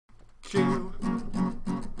Q.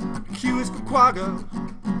 Q is for Quagga.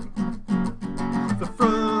 The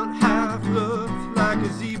front half looks like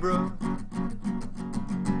a zebra,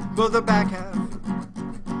 but the back half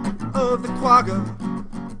of the Quagga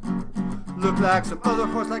look like some other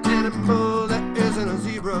horse-like animal that isn't a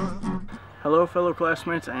zebra. Hello fellow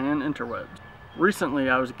classmates and interwebs. Recently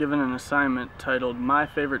I was given an assignment titled My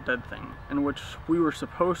Favorite Dead Thing, in which we were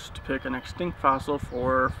supposed to pick an extinct fossil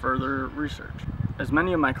for further research. As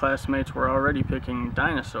many of my classmates were already picking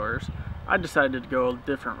dinosaurs, I decided to go a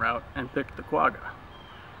different route and pick the quagga.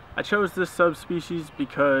 I chose this subspecies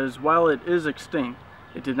because while it is extinct,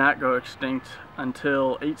 it did not go extinct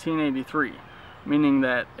until 1883, meaning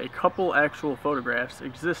that a couple actual photographs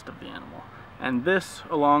exist of the animal, and this,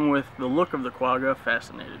 along with the look of the quagga,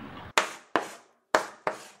 fascinated me.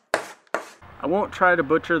 I won't try to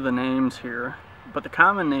butcher the names here, but the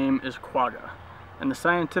common name is quagga, and the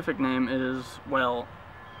scientific name is, well,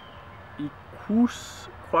 Equus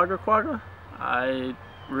quagga? I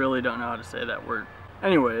really don't know how to say that word.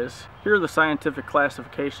 Anyways, here are the scientific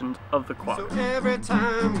classifications of the quagga. So every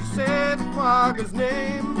time you say the quagga's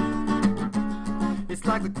name, it's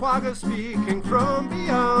like the quagga speaking from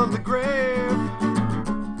beyond the grave,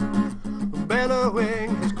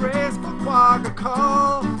 bellowing his graceful quagga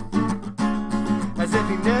call, as if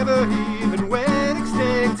he never even went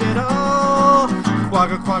extinct at all.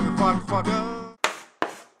 Quagga, quagga, quagga, quagga.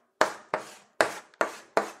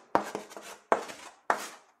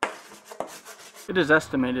 It is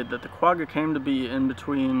estimated that the quagga came to be in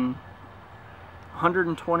between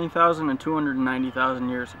 120,000 and 290,000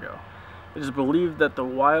 years ago. It is believed that the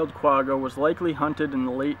wild quagga was likely hunted in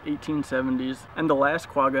the late 1870s, and the last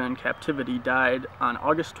quagga in captivity died on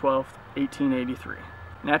August 12, 1883.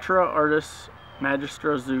 Natura Artis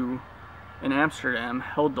Magistra Zoo in Amsterdam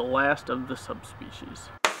held the last of the subspecies.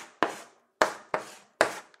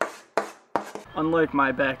 Unlike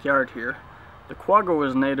my backyard here, the quagga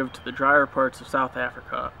was native to the drier parts of South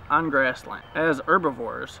Africa on grassland. As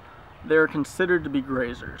herbivores, they are considered to be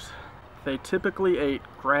grazers. They typically ate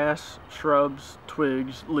grass, shrubs,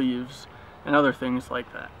 twigs, leaves, and other things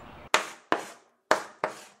like that.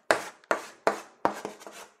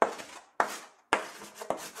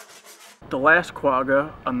 The last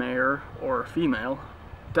quagga, a mare or female,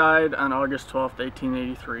 died on August 12,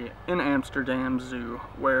 1883 in Amsterdam Zoo,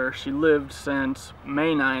 where she lived since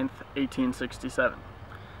May 9, 1867.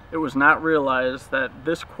 It was not realized that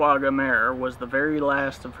this quagga mare was the very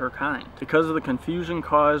last of her kind. Because of the confusion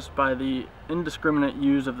caused by the indiscriminate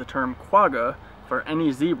use of the term quagga for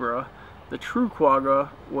any zebra, the true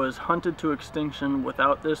quagga was hunted to extinction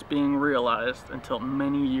without this being realized until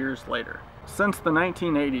many years later. Since the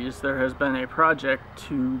 1980s, there has been a project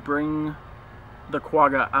to bring the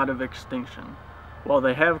quagga out of extinction. While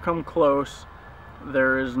they have come close,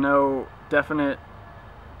 there is no definite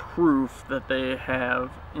proof that they have,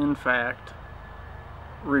 in fact,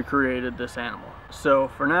 recreated this animal. So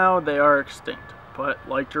for now, they are extinct. But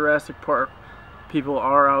like Jurassic Park, people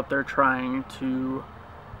are out there trying to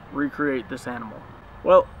recreate this animal.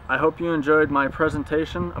 Well, I hope you enjoyed my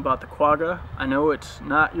presentation about the quagga. I know it's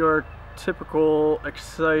not your typical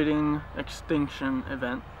exciting extinction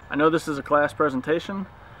event. I know this is a class presentation,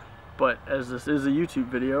 but as this is a YouTube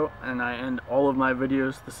video and I end all of my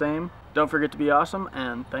videos the same, don't forget to be awesome,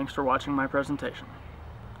 and thanks for watching my presentation.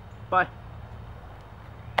 Bye.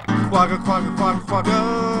 Quagga, quagga, quagga,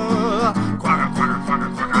 quagga. Quagga, quagga, quagga,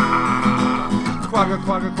 quagga. Quagga,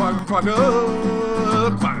 quagga, quagga, quagga.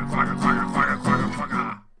 Quagga, quagga, quagga.